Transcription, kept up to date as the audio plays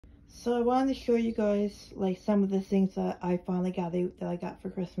So I wanted to show you guys like some of the things that I finally got out that I got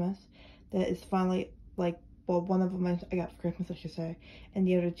for Christmas. That is finally like, well, one of them I got for Christmas, I should say, and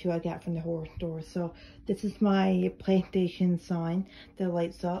the other two I got from the horror store. So this is my PlayStation sign that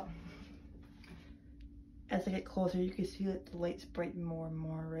lights up. As I get closer, you can see that the lights brighten more and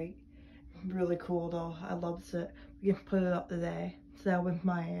more, right? Really cool though. I love it. We can put it up today. So that was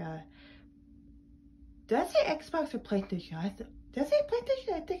my did I say Xbox or PlayStation? Did I say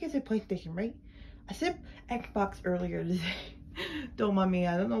PlayStation? I think I said PlayStation, right? I said Xbox earlier today. Don't mind me.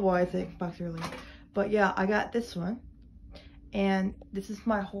 I don't know why I said Xbox earlier. But yeah, I got this one. And this is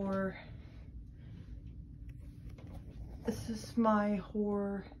my horror. This is my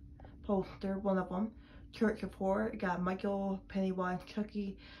horror poster, one of them. Church of Horror. I got Michael, Pennywise,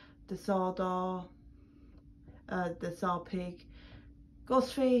 Chucky, the Saw Doll, the Saw Pig,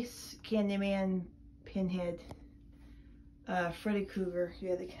 Ghostface, Candyman, Pinhead, Freddy Krueger.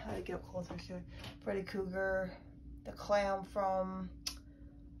 Yeah, they had to get up closer to Freddy Krueger, the clown from,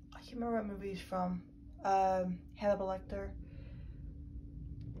 I can't remember what movie he's from. Hannibal Lecter,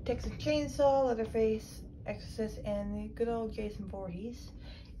 Texas Chainsaw, Leatherface, Exorcist, and the good old Jason Voorhees.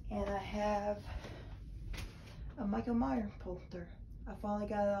 And I have a Michael Myers poster. I finally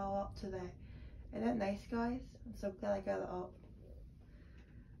got it all up today. Isn't that nice, guys? I'm so glad I got it up.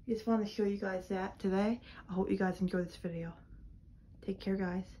 Just wanted to show you guys that today. I hope you guys enjoyed this video. Take care,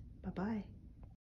 guys. Bye-bye.